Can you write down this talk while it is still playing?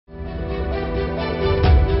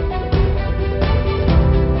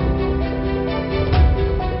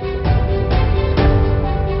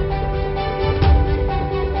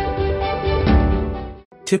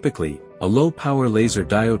Typically, a low-power laser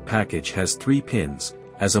diode package has 3 pins,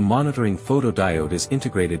 as a monitoring photodiode is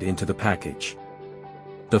integrated into the package.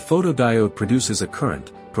 The photodiode produces a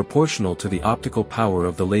current, proportional to the optical power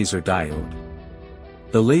of the laser diode.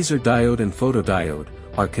 The laser diode and photodiode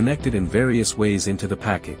are connected in various ways into the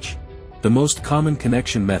package. The most common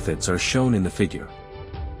connection methods are shown in the figure.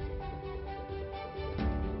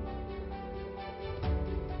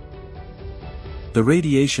 The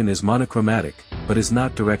radiation is monochromatic, but is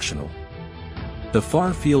not directional. The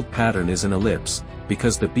far-field pattern is an ellipse,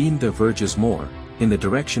 because the beam diverges more, in the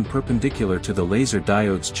direction perpendicular to the laser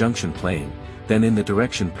diode's junction plane, than in the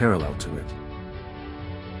direction parallel to it.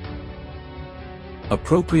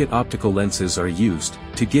 Appropriate optical lenses are used,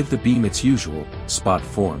 to give the beam its usual, spot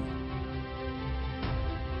form.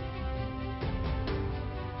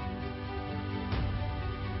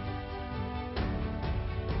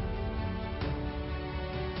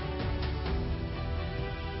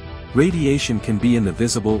 Radiation can be in the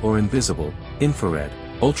visible or invisible, infrared,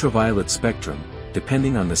 ultraviolet spectrum,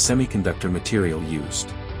 depending on the semiconductor material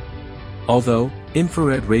used. Although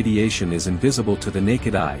infrared radiation is invisible to the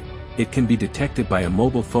naked eye, it can be detected by a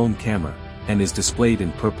mobile phone camera, and is displayed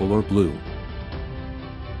in purple or blue.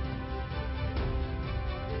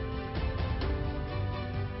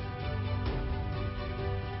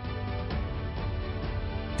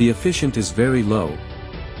 The efficient is very low,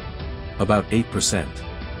 about 8%.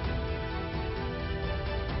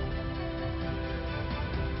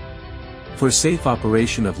 For safe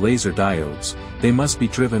operation of laser diodes, they must be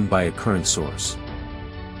driven by a current source.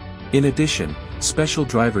 In addition, special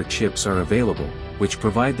driver chips are available, which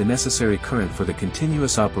provide the necessary current for the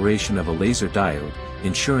continuous operation of a laser diode,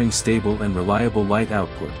 ensuring stable and reliable light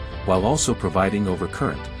output, while also providing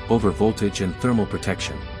overcurrent, overvoltage and thermal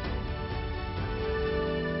protection.